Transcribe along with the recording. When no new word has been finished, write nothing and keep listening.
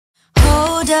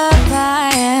Hold up, I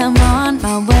am on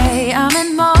my way, I'm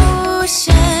in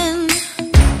motion.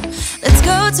 Let's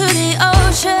go to the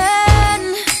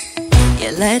ocean.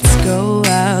 Yeah, let's go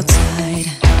outside.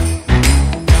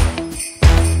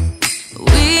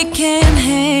 We can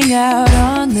hang out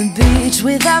on the beach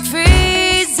without freezing.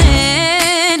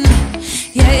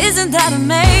 Yeah, isn't that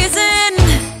amazing?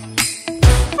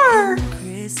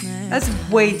 That's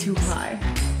way too high.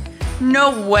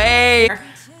 No way.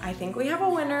 I think we have a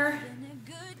winner.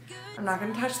 I'm not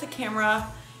gonna touch the camera.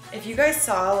 If you guys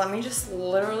saw, let me just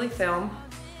literally film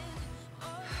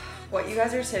what you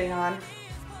guys are sitting on.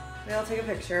 Maybe I'll take a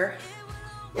picture.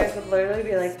 You guys would literally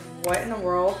be like, what in the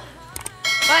world?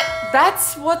 But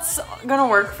that's what's gonna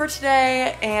work for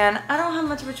today, and I don't have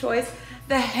much of a choice.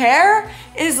 The hair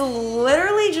is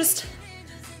literally just,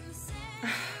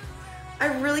 I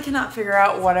really cannot figure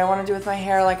out what I wanna do with my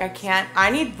hair. Like I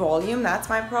need volume, that's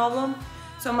my problem.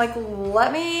 So I'm like,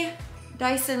 let me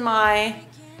Dyson my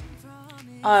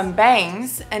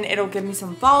bangs and it'll give me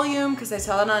some volume, because I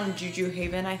saw it on Juju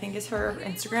Haven, I think is her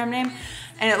Instagram name,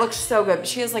 and it looks so good.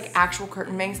 She has like actual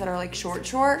curtain bangs that are like short.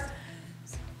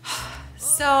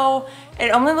 So it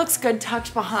only looks good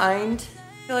tucked behind.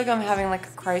 I feel like I'm having like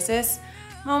a crisis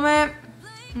moment.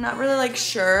 I'm not really like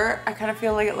sure. I kind of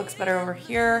feel like it looks better over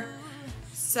here.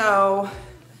 So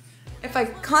if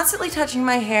I'm constantly touching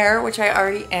my hair, which I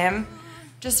already am,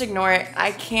 just ignore it.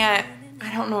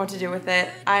 I don't know what to do with it.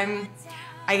 I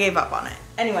gave up on it.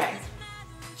 Anyway,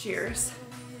 cheers.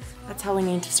 That's how we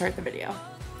need to start the video.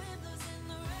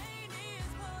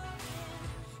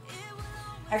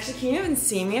 Actually, can you even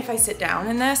see me if I sit down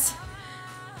in this?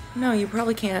 No, you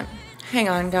probably can't. Hang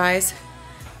on, guys.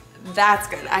 That's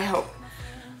good, I hope.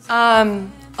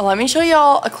 Let me show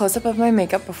y'all a close-up of my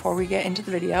makeup before we get into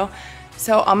the video.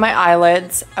 So on my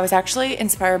eyelids, I was actually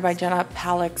inspired by Jenna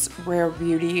Palek's Rare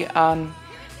Beauty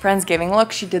Friendsgiving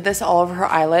look. She did this all over her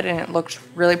eyelid and it looked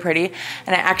really pretty.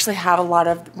 And I actually have a lot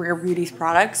of Rare Beauty's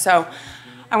products, so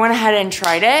I went ahead and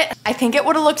tried it. I think it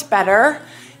would have looked better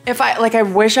if I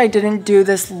wish I didn't do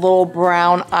this little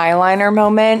brown eyeliner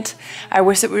moment. I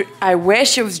wish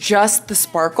it was just the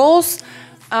sparkles.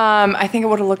 I think it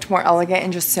would have looked more elegant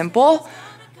and just simple.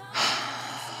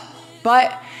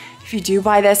 But if you do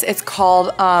buy this, it's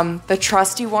called the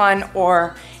Trusty One,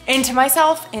 or Into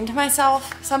Myself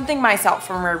something Myself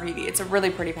from Rare Beauty. It's a really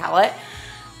pretty palette.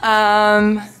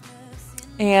 And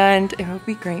it would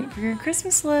be great for your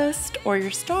Christmas list or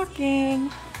your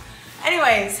stocking.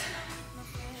 Anyways,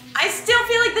 I still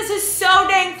feel like this is so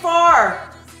dang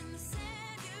far.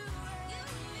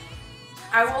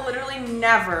 I will literally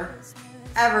never,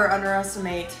 ever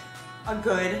underestimate a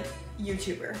good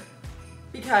YouTuber,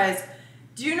 because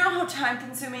do you know how time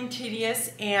consuming,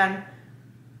 tedious, and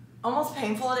almost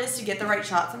painful it is to get the right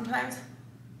shot sometimes?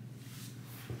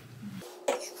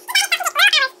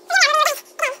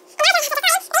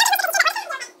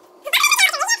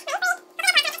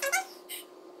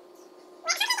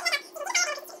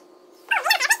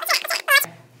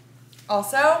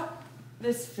 Also,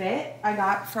 this fit I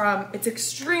got from, it's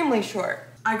extremely short.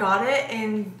 I got it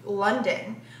in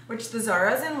London, which the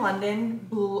Zara's in London,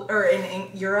 or in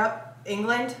Europe,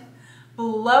 England,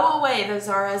 blow away the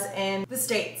Zara's in the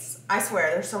States. I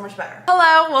swear, they're so much better.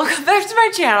 Hello, welcome back to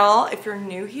my channel. If you're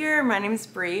new here, my name is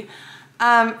Bree.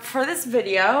 For this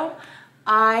video,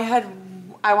 I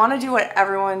want to do what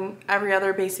every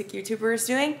other basic YouTuber is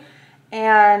doing,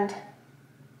 and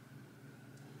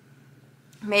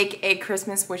make a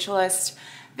Christmas wish list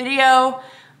video.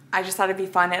 I just thought it'd be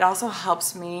fun. It also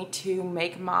helps me to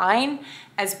make mine,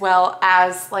 as well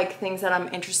as like things that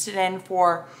I'm interested in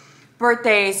for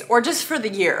birthdays or just for the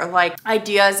year, like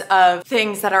ideas of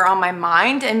things that are on my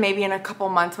mind, and maybe in a couple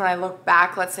months when I look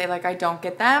back, let's say like I don't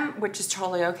get them, which is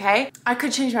totally okay, I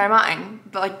could change my mind.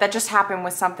 But like that just happened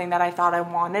with something that I thought I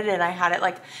wanted, and I had it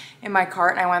like in my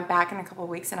cart, and I went back in a couple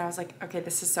weeks and I was like, okay,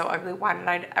 this is so ugly. Why did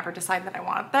I ever decide that I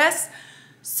wanted this?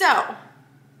 So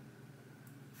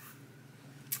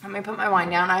let me put my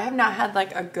wine down. I have not had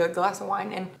like a good glass of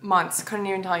wine in months. Couldn't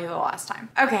even tell you the last time.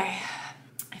 Okay,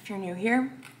 if you're new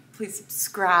here, please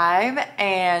subscribe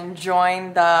and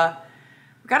join the,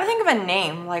 we gotta think of a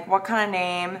name. Like what kind of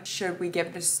name should we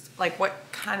give this, like what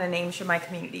kind of name should my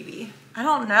community be? I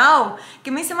don't know.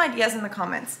 Give me some ideas in the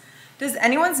comments. Does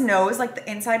anyone's nose, like the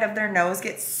inside of their nose,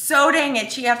 get so dang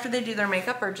itchy after they do their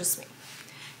makeup, or just me?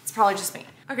 It's probably just me.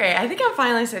 Okay, I think I'm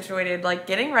finally situated. Like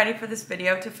getting ready for this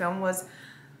video to film was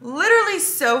literally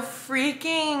so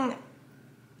freaking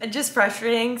just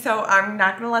frustrating, so I'm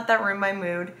not gonna let that ruin my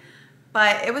mood.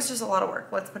 but it was just a lot of work,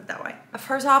 let's put it that way.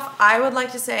 First off, I would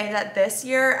like to say that this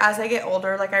year, as I get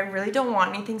older, like I really don't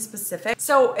want anything specific.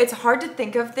 So it's hard to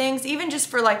think of things, even just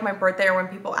for like my birthday or when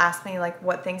people ask me like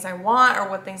what things I want or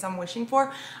what things I'm wishing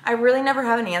for. I really never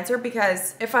have an answer,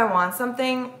 because if I want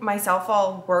something myself,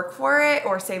 I'll work for it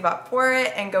or save up for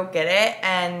it and go get it.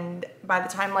 And by the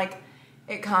time like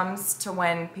it comes to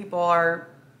when people are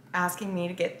asking me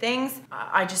to get things,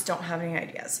 I just don't have any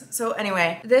ideas. So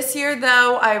anyway, this year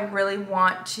though, I really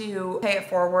want to pay it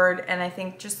forward, and I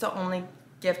think just the only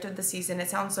gift of the season, it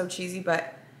sounds so cheesy,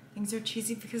 but things are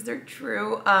cheesy because they're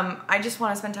true. I just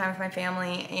want to spend time with my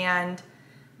family and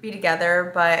be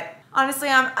together, but honestly,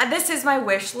 this is my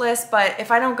wish list, but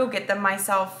if I don't go get them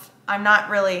myself, I'm not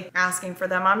really asking for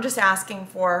them. I'm just asking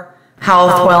for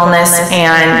health, wellness,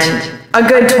 and a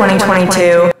good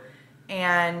 2022,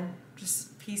 and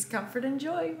just peace, comfort, and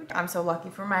joy. I'm so lucky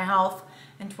for my health,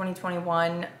 and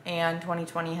 2021 and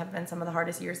 2020 have been some of the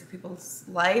hardest years of people's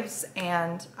lives,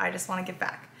 and I just want to give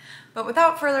back. But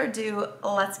without further ado,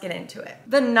 let's get into it.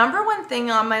 The number one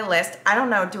thing on my list, I don't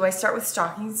know, do I start with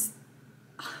stocking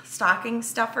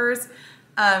stuffers?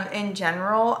 In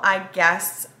general, I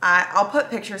guess I'll put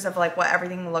pictures of like what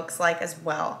everything looks like as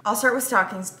well. I'll start with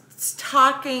stocking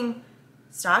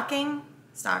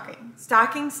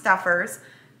stuffers,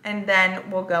 and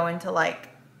then we'll go into like,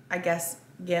 I guess,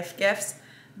 gifts.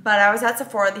 But I was at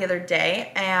Sephora the other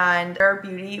day, and Rare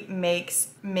Beauty makes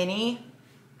mini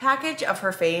package of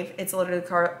her fave. It's literally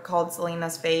called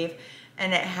Selena's Fave,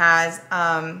 and it has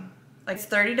like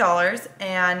 $30,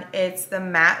 and it's the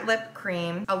matte lip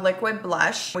cream, a liquid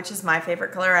blush, which is my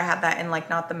favorite color. I had that in like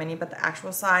not the mini but the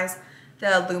actual size,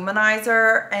 the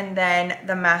luminizer, and then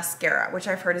the mascara, which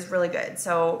I've heard is really good.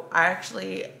 So I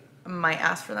actually might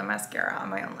ask for the mascara on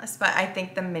my own list, but I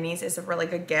think the minis is a really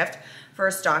good gift for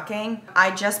a stocking.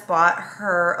 I just bought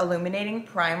her illuminating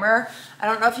primer. I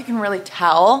don't know if you can really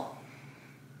tell,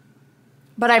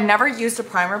 but I've never used a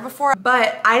primer before.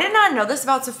 But I did not know this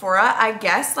about Sephora. I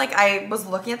guess like I was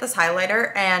looking at this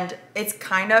highlighter, and it's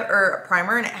kind of, or a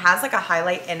primer, and it has like a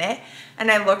highlight in it.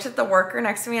 And I looked at the worker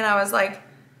next to me, and I was like,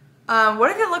 what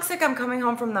if it looks like I'm coming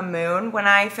home from the moon when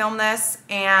I film this,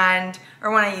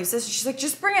 or when I use this? She's like,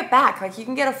 just bring it back. Like, you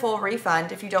can get a full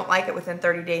refund if you don't like it within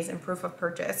 30 days and proof of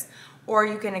purchase, or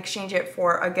you can exchange it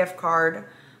for a gift card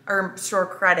or store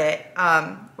credit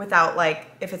without, like,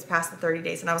 if it's past the 30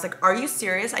 days. And I was like, are you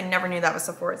serious? I never knew that was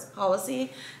Sephora's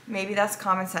policy. Maybe that's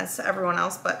common sense to everyone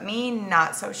else, but me,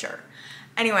 not so sure.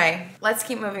 Anyway, let's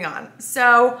keep moving on.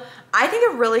 So I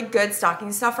think a really good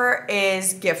stocking stuffer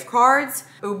is gift cards.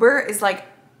 Uber is like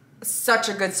such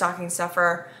a good stocking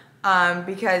stuffer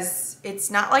because it's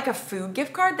not like a food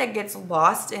gift card that gets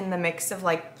lost in the mix of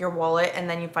like your wallet and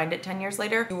then you find it 10 years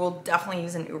later. You will definitely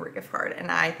use an Uber gift card,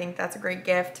 and I think that's a great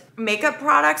gift. Makeup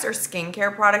products or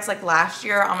skincare products, like last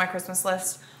year on my Christmas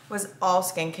list was all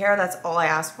skincare. That's all I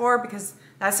asked for because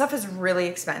that stuff is really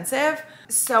expensive.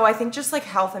 So I think just like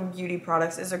health and beauty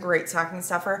products is a great stocking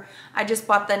stuffer. I just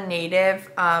bought the Native,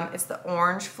 it's the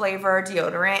orange flavor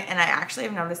deodorant, and I actually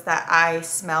have noticed that I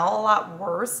smell a lot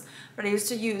worse, but I used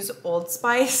to use Old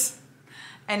Spice,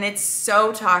 and it's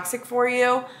so toxic for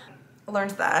you.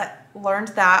 Learned that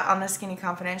on the Skinny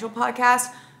Confidential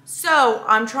podcast. So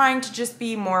I'm trying to just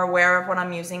be more aware of what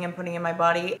I'm using and putting in my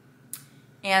body.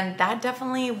 And that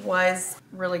definitely was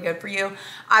really good for you.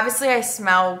 Obviously, I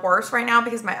smell worse right now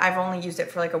because I've only used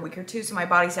it for like a week or two, so my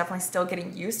body's definitely still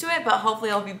getting used to it, but hopefully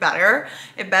it'll be better.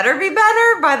 It better be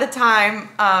better by the time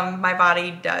my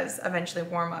body does eventually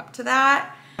warm up to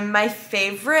that. My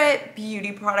favorite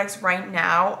beauty products right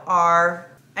now are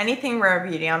anything Rare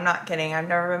Beauty. I'm not kidding. I've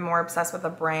never been more obsessed with a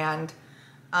brand.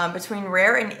 Between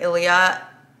Rare and Ilia,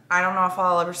 I don't know if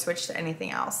I'll ever switch to anything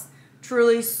else.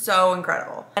 Truly so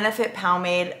incredible. Benefit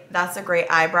Pomade, that's a great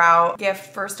eyebrow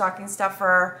gift for stocking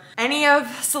stuffer. Any of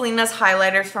Selena's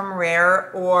highlighters from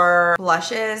Rare or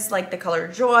blushes, like the color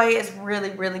Joy is really,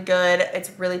 really good.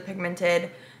 It's really pigmented.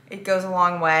 It goes a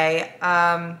long way.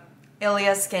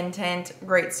 Ilia Skin Tint,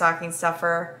 great stocking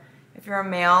stuffer. If you're a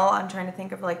male, I'm trying to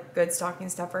think of like good stocking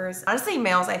stuffers. Honestly,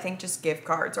 males, I think just gift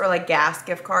cards or like gas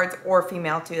gift cards, or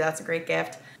female too, that's a great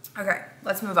gift. Okay,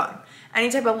 let's move on. Any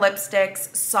type of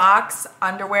lipsticks, socks,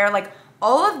 underwear, like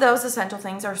all of those essential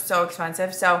things are so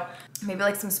expensive. So maybe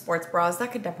like some sports bras,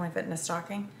 that could definitely fit in a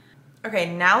stocking.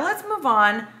 Okay, now let's move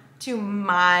on to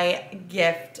my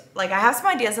gift. Like I have some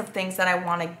ideas of things that I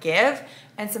want to give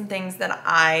and some things that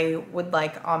I would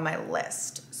like on my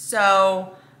list.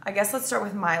 So I guess let's start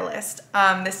with my list.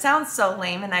 This sounds so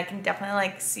lame, and I can definitely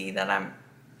like see that I'm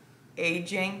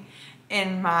aging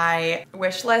in my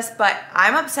wish list, but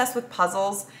I'm obsessed with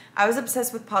puzzles. I was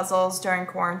obsessed with puzzles during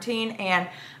quarantine, and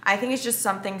I think it's just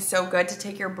something so good to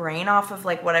take your brain off of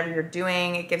like whatever you're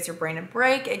doing. It gives your brain a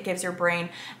break. It gives your brain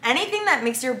anything that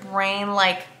makes your brain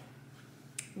like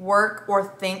work or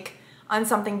think on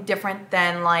something different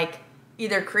than like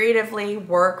either creatively,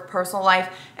 work, personal life.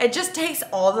 It just takes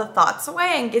all the thoughts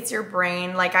away and gets your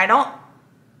brain like, I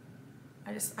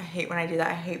hate when I do that.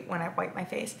 I hate when I wipe my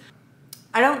face.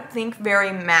 I don't think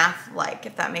very math-like,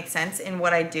 if that makes sense, in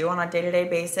what I do on a day-to-day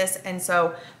basis. And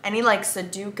so any like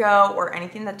Sudoku or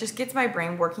anything that just gets my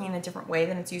brain working in a different way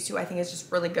than it's used to, I think is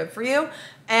just really good for you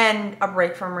and a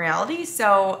break from reality.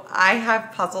 So I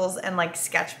have puzzles and like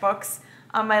sketchbooks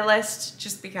on my list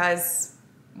just because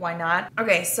why not?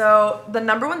 Okay, so the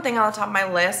number one thing on the top of my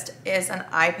list is an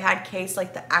iPad case,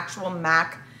 like the actual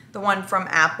Mac, the one from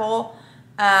Apple.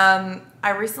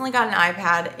 I recently got an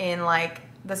iPad in like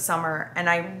the summer and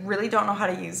I really don't know how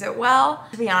to use it well.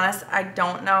 To be honest, I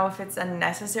don't know if it's a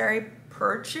necessary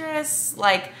purchase.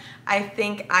 Like, I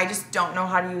think I just don't know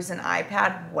how to use an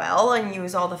iPad well and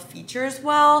use all the features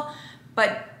well,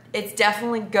 but it's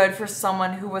definitely good for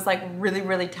someone who was like really,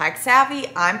 really tech savvy.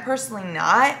 I'm personally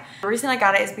not. The reason I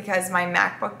got it is because my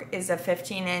MacBook is a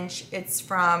 15-inch. It's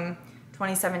from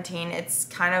 2017. It's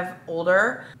kind of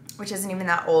older, which isn't even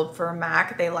that old for a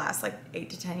Mac. They last like 8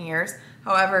 to 10 years.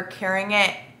 However, carrying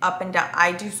it up and down,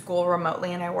 I do school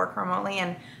remotely and I work remotely,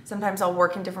 and sometimes I'll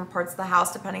work in different parts of the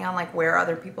house depending on like where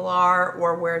other people are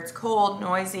or where it's cold,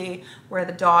 noisy, where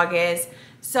the dog is.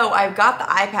 So I got the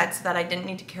iPad so that I didn't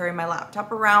need to carry my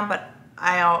laptop around, but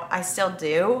I still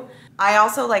do. I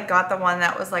also like got the one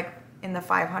that was like in the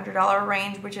 $500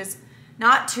 range, which is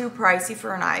not too pricey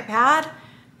for an iPad.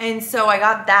 And so I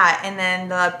got that, and then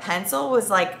the pencil was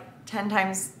like 10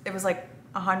 times, it was like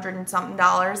 $100 and something.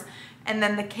 And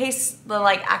then the case, the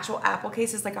like actual Apple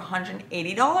case is like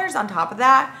 $180 on top of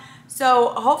that. So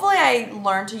hopefully I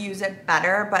learned to use it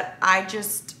better, but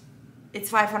it's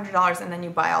 $500 and then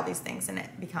you buy all these things and it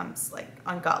becomes like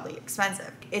ungodly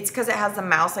expensive. It's because it has the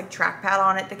mouse like trackpad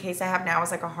on it. The case I have now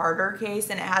is like a harder case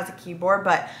and it has a keyboard,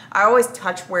 but I always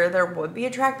touch where there would be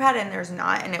a trackpad and there's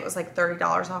not, and it was like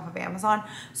 $30 off of Amazon.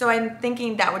 So I'm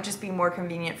thinking that would just be more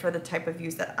convenient for the type of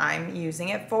use that I'm using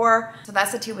it for. So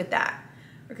that's the tea with that.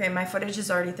 Okay, my footage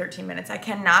is already 13 minutes. I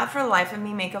cannot for the life of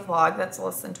me make a vlog that's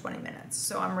less than 20 minutes,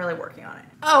 so I'm really working on it.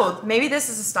 Oh, maybe this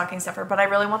is a stocking stuffer, but I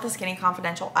really want the Skinny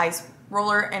Confidential Ice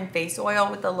Roller and Face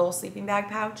Oil with the little sleeping bag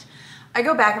pouch. I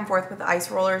go back and forth with ice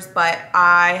rollers, but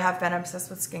I have been obsessed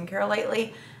with skincare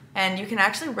lately, and you can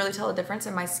actually really tell a difference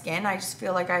in my skin. I just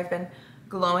feel like I've been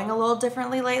glowing a little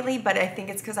differently lately, but I think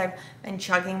it's because I've been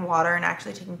chugging water and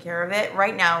actually taking care of it.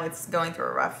 Right now, it's going through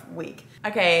a rough week.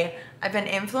 Okay, I've been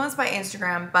influenced by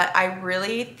Instagram, but I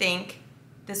really think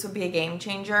this would be a game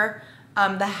changer.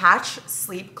 The Hatch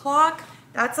sleep clock,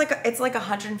 it's like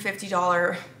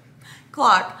 $150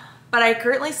 clock, but I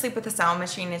currently sleep with a sound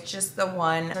machine. It's just the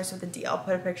one, it starts with a D. I'll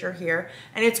put a picture here,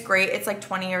 and it's great. It's like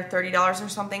 $20 or $30 or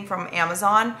something from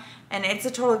Amazon, and it's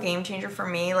a total game changer for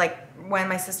me. Like when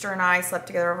my sister and I slept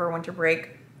together over winter break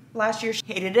last year, she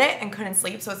hated it and couldn't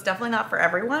sleep, so it's definitely not for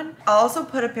everyone. I'll also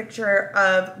put a picture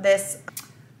of this.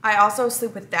 I also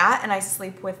sleep with that, and I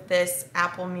sleep with this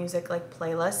Apple Music like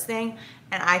playlist thing,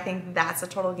 and I think that's a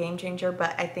total game changer,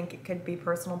 but I think it could be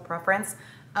personal preference.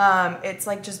 It's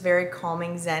like just very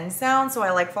calming Zen sound, so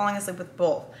I like falling asleep with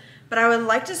both. But I would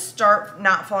like to start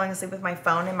not falling asleep with my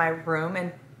phone in my room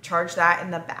and charge that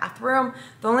in the bathroom.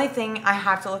 The only thing I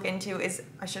have to look into is,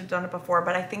 I should have done it before,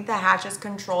 but I think the Hatch is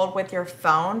controlled with your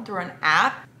phone through an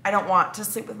app. I don't want to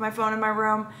sleep with my phone in my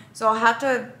room, so I'll have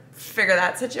to figure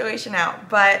that situation out.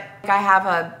 But I have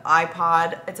an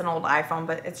iPod. It's an old iPhone,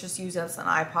 but it's just used as an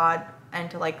iPod and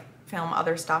to like film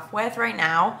other stuff with right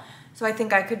now. So I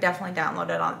think I could definitely download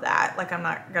it on that. Like, I'm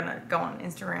not gonna go on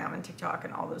Instagram and TikTok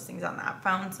and all those things on that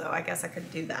phone, so I guess I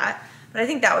could do that. But I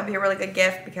think that would be a really good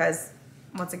gift because,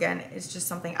 once again, it's just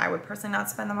something I would personally not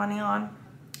spend the money on.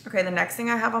 Okay, the next thing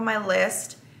I have on my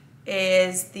list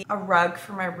is a rug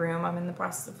for my room. I'm in the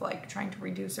process of like trying to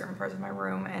redo certain parts of my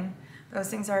room, and those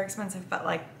things are expensive, but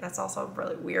like that's also a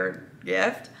really weird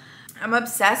gift. I'm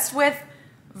obsessed with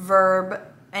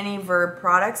any Verb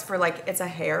products for like, it's a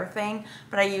hair thing,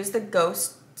 but I use the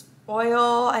Ghost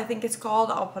oil, I think it's called.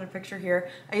 I'll put a picture here.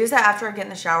 I use that after I get in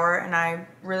the shower, and I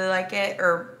really like it,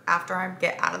 or after I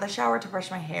get out of the shower to brush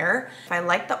my hair. If I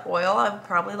like the oil, I would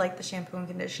probably like the shampoo and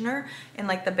conditioner in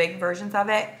like the big versions of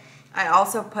it. I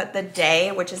also put the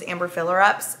Day, which is Amber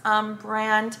Filler-Up's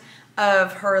brand,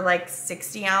 of her like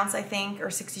 60 ounce, I think, or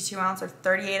 62 ounce or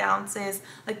 38 ounces,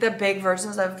 like the big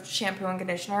versions of shampoo and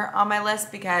conditioner on my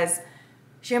list, because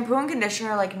shampoo and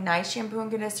conditioner, like nice shampoo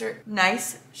and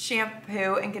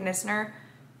conditioner.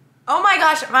 Oh my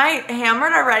gosh, am I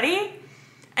hammered already?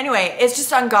 Anyway, it's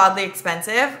just ungodly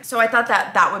expensive. So I thought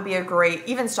that that would be a great,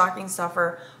 even stocking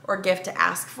stuffer or gift to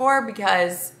ask for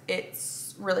because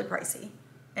it's really pricey.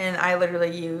 And I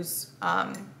literally use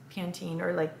Pantene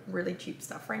or like really cheap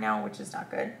stuff right now, which is not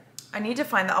good. I need to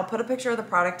find that. I'll put a picture of the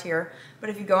product here. But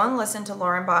if you go and listen to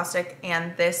Lauren Bostic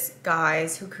and this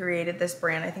guy's who created this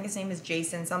brand, I think his name is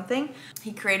Jason something.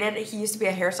 He used to be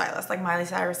a hairstylist, like Miley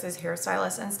Cyrus's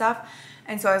hairstylist and stuff.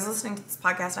 And so I was listening to this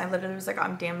podcast and I literally was like,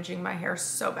 I'm damaging my hair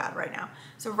so bad right now.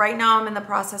 So right now I'm in the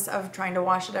process of trying to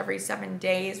wash it every 7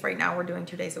 days. Right now we're doing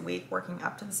 2 days a week, working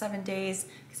up to the 7 days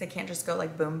because I can't just go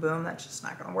like boom, boom. That's just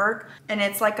not gonna work. And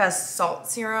it's like a salt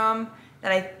serum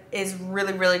that is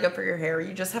really, really good for your hair.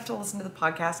 You just have to listen to the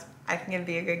podcast. I think it'd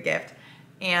be a good gift.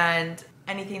 And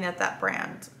anything that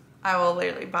brand, I will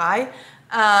literally buy.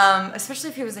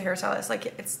 Especially if he was a hairstylist. Like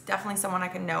it's definitely someone I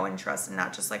can know and trust and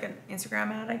not just like an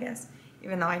Instagram ad, I guess.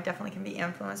 Even though I definitely can be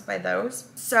influenced by those.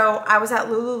 So I was at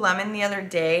Lululemon the other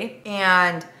day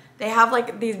and they have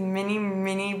like these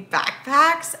mini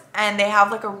backpacks and they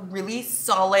have like a really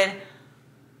solid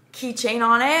keychain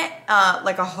on it,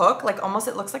 like a hook, like almost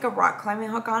it looks like a rock climbing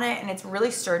hook on it, and it's really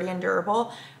sturdy and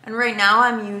durable. And right now I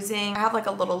have like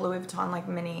a little Louis Vuitton like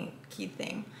mini key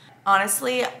thing.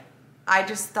 Honestly, I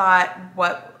just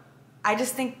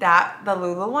think that the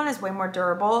Lulu one is way more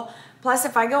durable. Plus,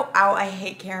 if I go out, I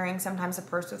hate carrying sometimes a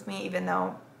purse with me, even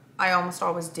though I almost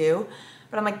always do.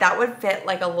 But I'm like, that would fit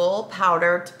like a little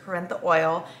powder to prevent the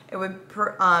oil. It would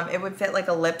fit like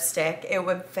a lipstick. It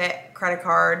would fit credit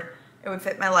card. It would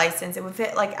fit my license. It would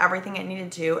fit like everything it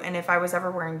needed to. And if I was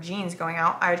ever wearing jeans going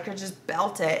out, I could just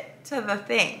belt it to the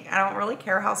thing. I don't really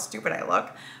care how stupid I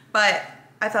look, but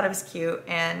I thought it was cute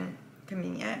and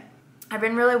convenient. I've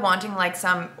been really wanting like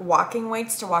some walking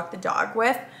weights to walk the dog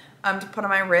with, to put on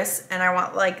my wrists, and I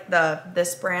want like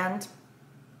this brand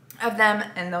of them,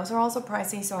 and those are also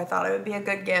pricey, so I thought it would be a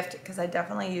good gift because I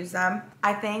definitely use them.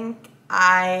 I think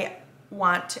I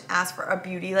want to ask for a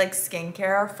beauty like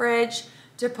skincare fridge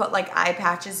to put like eye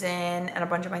patches in and a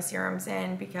bunch of my serums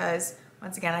in because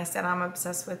once again, I said I'm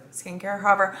obsessed with skincare.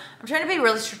 However, I'm trying to be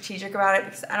really strategic about it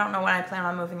because I don't know when I plan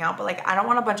on moving out, but like I don't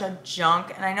want a bunch of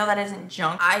junk, and I know that isn't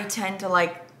junk. I tend to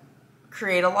like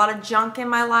create a lot of junk in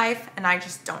my life and I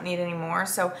just don't need any more.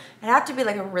 So it'd have to be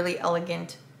like a really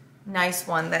elegant, nice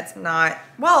one that's not,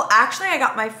 well, actually I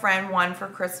got my friend one for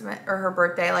Christmas or her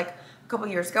birthday like a couple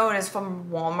years ago. It is from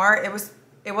Walmart.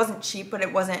 It wasn't cheap, but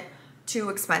it wasn't too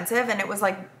expensive, and it was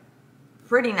like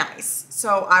pretty nice.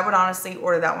 So I would honestly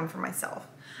order that one for myself.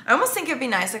 I almost think it'd be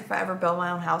nice like if I ever build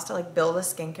my own house to like build a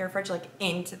skincare fridge like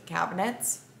into the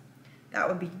cabinets. That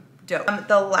would be dope.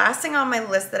 The last thing on my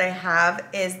list that I have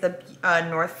is the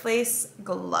North Face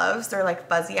gloves. They're like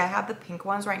fuzzy. I have the pink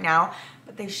ones right now,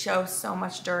 but they show so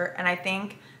much dirt, and I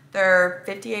think they're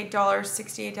 $58,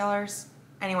 $68.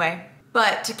 Anyway,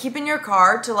 but to keep in your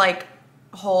car to like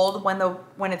hold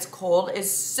when it's cold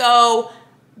is so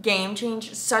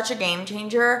such a game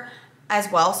changer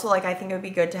as well. So like I think it would be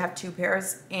good to have 2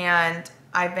 pairs, and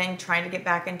I've been trying to get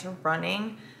back into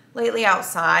running lately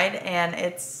outside, and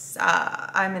it's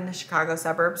I'm in the Chicago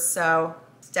suburbs, so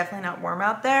it's definitely not warm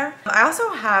out there. I also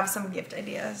have some gift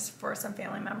ideas for some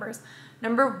family members.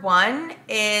 Number 1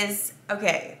 is,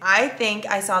 okay, I think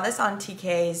I saw this on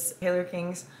TK's, Taylor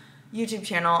King's YouTube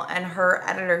channel, and her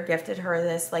editor gifted her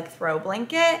this like throw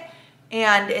blanket,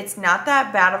 and it's not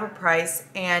that bad of a price,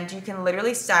 and you can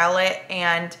literally style it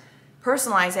and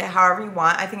personalize it however you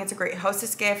want. I think it's a great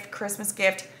hostess gift, Christmas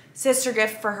gift, sister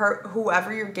gift for her,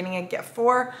 whoever you're getting a gift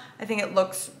for. I think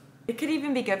it could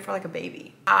even be good for like a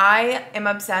baby. I am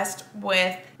obsessed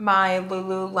with my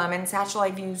Lululemon satchel.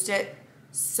 I've used it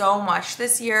so much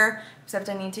this year, except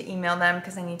I need to email them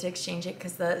because I need to exchange it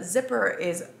because the zipper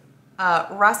is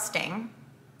rusting.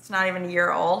 It's not even a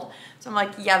year old. So I'm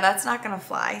like, yeah, that's not gonna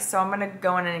fly. So I'm gonna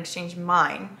go in and exchange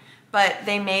mine. But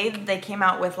they came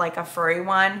out with like a furry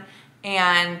one,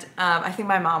 and I think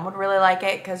my mom would really like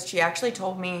it because she actually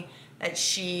told me that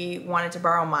she wanted to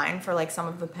borrow mine for like some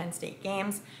of the Penn State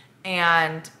games.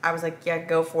 And I was like, yeah,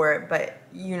 go for it. But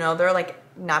you know, they're like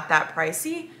not that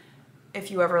pricey if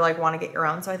you ever like want to get your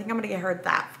own. So I think I'm gonna get her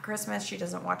that for Christmas. She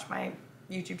doesn't watch my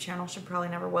YouTube channel. She probably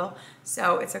never will.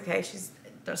 So it's okay.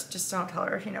 Just don't tell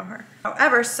her if you know her.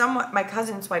 However, my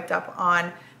cousin swiped up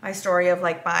on my story of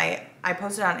like I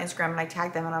posted on Instagram and I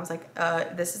tagged them and I was like,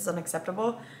 this is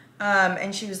unacceptable.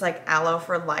 And she was like, aloe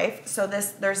for life. So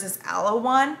there's this aloe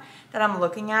one that I'm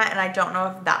looking at, and I don't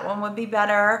know if that one would be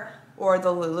better or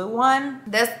the Lulu one.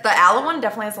 The aloe one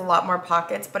definitely has a lot more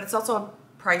pockets, but it's also a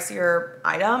pricier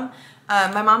item.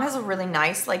 My mom has a really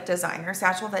nice like designer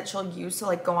satchel that she'll use to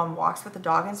like go on walks with the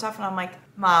dog and stuff. And I'm like,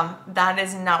 Mom, that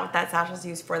is not what that satchel is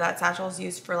used for. That satchel is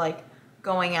used for like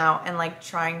going out and like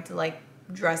trying to like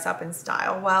dress up in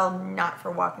style well, not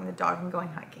for walking the dog and going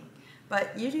hiking.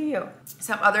 But you do you.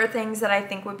 Some other things that I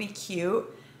think would be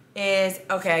cute is,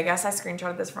 okay, I guess I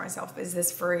screenshotted this for myself, is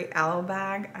this furry aloe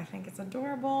bag. I think it's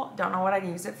adorable. Don't know what I'd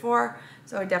use it for,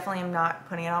 so I definitely am not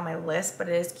putting it on my list, but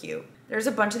it is cute. There's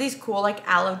a bunch of these cool like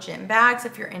aloe gym bags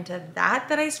if you're into that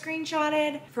I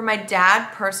screenshotted. For my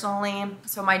dad personally,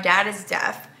 so my dad is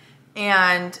deaf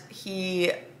and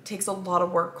he takes a lot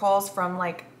of work calls from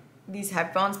like these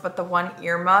headphones, but the one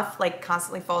earmuff like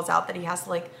constantly falls out that he has to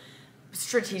like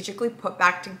strategically put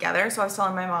back together. So I was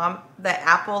telling my mom the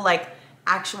Apple like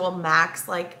actual Max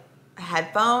like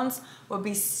headphones would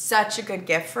be such a good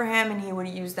gift for him and he would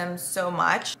use them so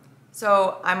much.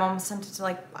 So I'm almost tempted to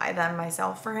like buy them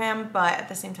myself for him, but at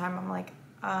the same time I'm like,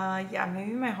 yeah,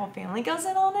 maybe my whole family goes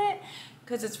in on it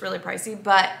because it's really pricey,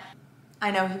 but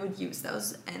I know he would use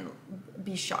those and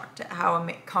be shocked at how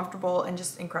comfortable and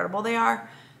just incredible they are.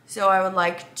 So I would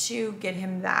like to get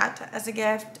him that as a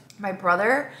gift. My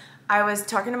brother, I was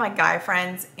talking to my guy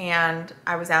friends and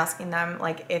I was asking them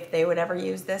like if they would ever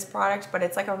use this product, but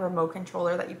it's like a remote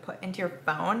controller that you put into your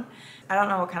phone. I don't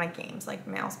know what kind of games like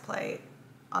males play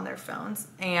on their phones,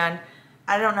 and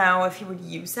I don't know if he would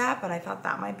use that, but I thought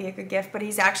that might be a good gift. But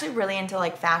he's actually really into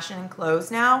like fashion and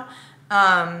clothes now.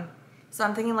 So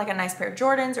I'm thinking like a nice pair of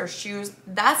Jordans or shoes.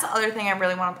 That's the other thing I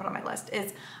really want to put on my list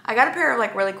is I got a pair of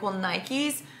like really cool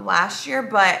Nikes last year,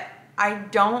 but I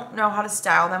don't know how to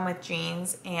style them with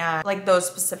jeans and like those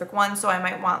specific ones. So I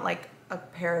might want like a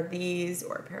pair of these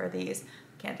or a pair of these.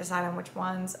 Can't decide on which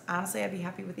ones. Honestly, I'd be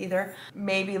happy with either.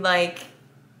 Maybe like,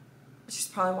 she's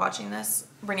probably watching this.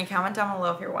 Brittany, comment down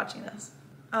below if you're watching this.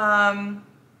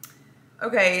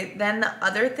 Okay, then the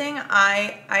other thing,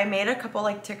 I made a couple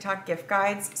like TikTok gift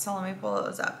guides, so let me pull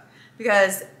those up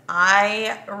because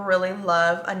I really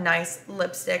love a nice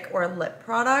lipstick or lip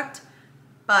product,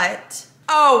 but,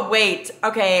 oh wait,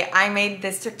 okay, I made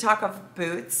this TikTok of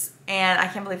boots and I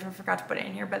can't believe I forgot to put it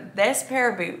in here, but this pair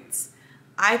of boots,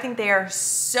 I think they are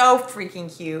so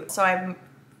freaking cute, so I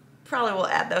probably will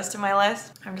add those to my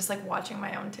list. I'm just like watching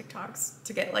my own TikToks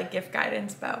to get like gift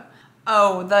guidance about.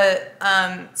 Oh,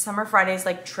 the Summer Fridays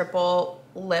like triple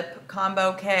lip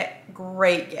combo kit,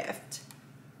 great gift,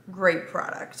 great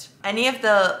product. Any of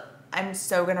the, I'm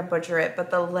so gonna butcher it,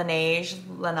 but the Laneige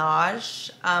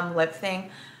lip thing,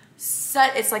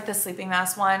 it's like the sleeping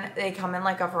mask one. They come in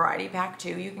like a variety pack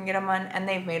too. You can get them on, and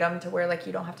they've made them to where like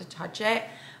you don't have to touch it.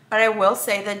 But I will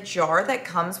say the jar that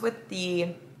comes with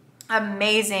the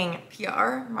amazing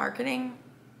PR marketing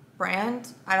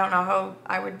brand, I don't know how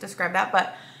I would describe that,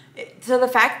 but so the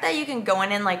fact that you can go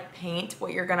in and like paint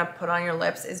what you're gonna put on your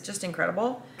lips is just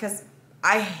incredible, because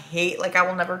I hate, like I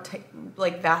will never take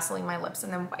like Vaseline my lips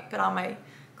and then wipe it on my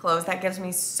clothes. That gives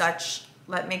me such,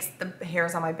 that makes the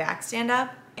hairs on my back stand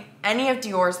up. Any of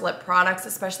Dior's lip products,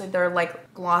 especially their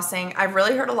like glossing, I've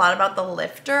really heard a lot about the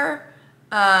Lifter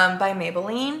by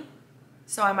Maybelline,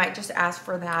 so I might just ask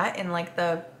for that in like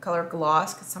the color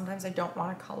gloss because sometimes I don't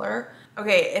want a color.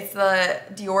 Okay, it's the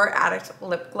Dior Addict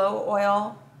Lip Glow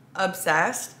Oil.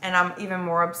 Obsessed, and I'm even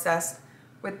more obsessed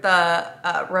with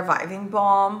the Reviving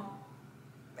Balm.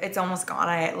 It's almost gone.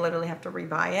 I literally have to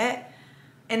rebuy it.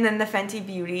 And then the Fenty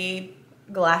Beauty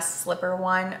glass slipper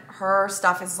one. Her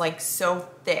stuff is like so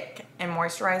thick and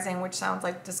moisturizing, which sounds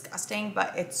like disgusting,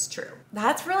 but it's true.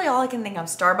 That's really all I can think of.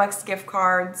 Starbucks gift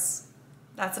cards.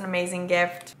 That's an amazing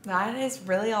gift. That is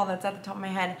really all that's at the top of my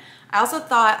head. I also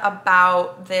thought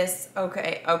about this.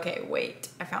 Okay, wait.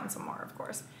 I found some more, of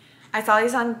course. I saw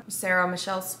these on Sarah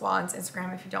Michelle Swan's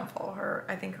Instagram. If you don't follow her,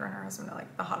 I think her and her husband are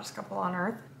like the hottest couple on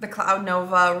earth. The Cloud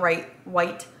Nova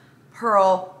white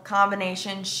pearl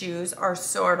combination shoes are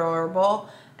so adorable.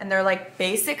 And they're like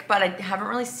basic, but I haven't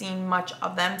really seen much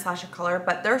of them / a color,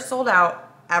 but they're sold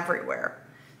out everywhere.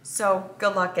 So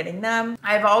good luck getting them.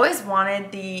 I've always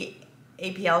wanted the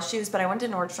APL shoes, but I went to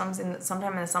Nordstrom's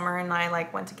sometime in the summer and I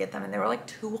like went to get them and they were like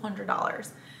 $200.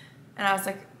 And I was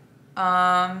like,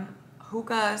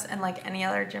 Hoka's and like any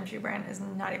other gym shoe brand is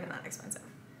not even that expensive.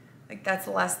 Like that's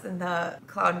less than the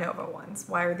Cloud Nova ones.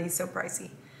 Why are these so pricey?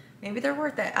 Maybe they're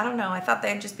worth it. I don't know. I thought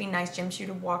they'd just be nice gym shoe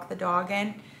to walk the dog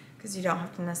in because you don't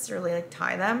have to necessarily like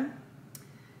tie them.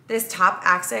 This Top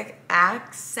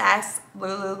Access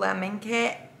Lululemon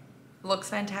kit looks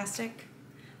fantastic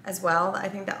as well. I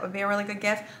think that would be a really good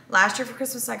gift. Last year for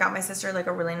Christmas, I got my sister like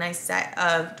a really nice set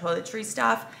of toiletry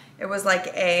stuff. It was like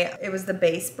it was the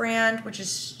base brand, which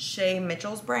is Shay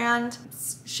Mitchell's brand.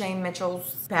 Shay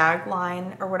Mitchell's bag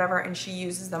line or whatever, and she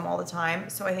uses them all the time.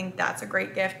 So I think that's a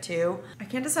great gift too. I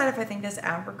can't decide if I think this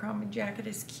Abercrombie jacket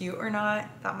is cute or not.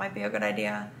 That might be a good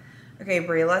idea. Okay,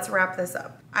 Brie, let's wrap this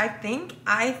up. I think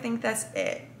that's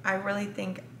it. I really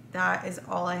think that is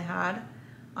all I had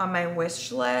on my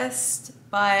wish list.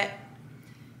 But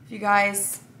if you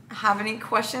guys have any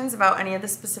questions about any of the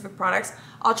specific products,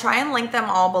 I'll try and link them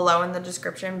all below in the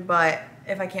description. But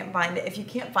if you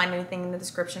can't find anything in the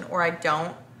description, or I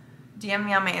don't, DM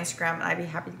me on my Instagram and I'd be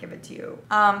happy to give it to you.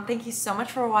 Thank you so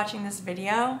much for watching this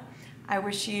video. I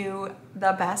wish you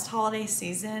the best holiday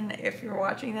season. If you're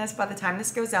watching this, by the time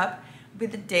this goes up, it'll be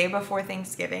the day before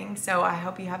Thanksgiving. So I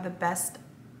hope you have the best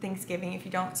Thanksgiving. If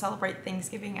you don't celebrate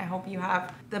Thanksgiving, I hope you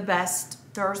have the best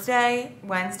Thursday.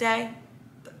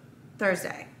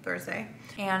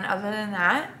 And other than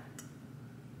that,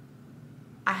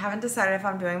 I haven't decided if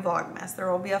I'm doing Vlogmas.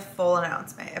 There will be a full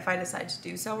announcement if I decide to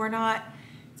do so or not.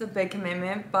 It's a big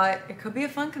commitment, but it could be a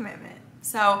fun commitment.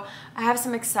 So I have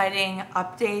some exciting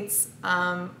updates,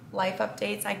 life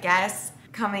updates, I guess,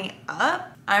 coming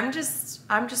up. I'm just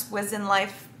whizzing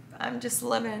life. I'm just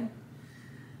living.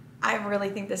 I really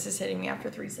think this is hitting me after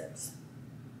 3 sips.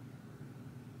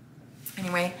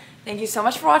 Anyway, thank you so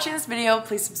much for watching this video.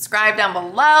 Please subscribe down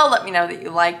below. Let me know that you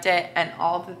liked it and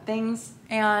all the things.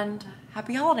 And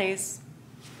happy holidays.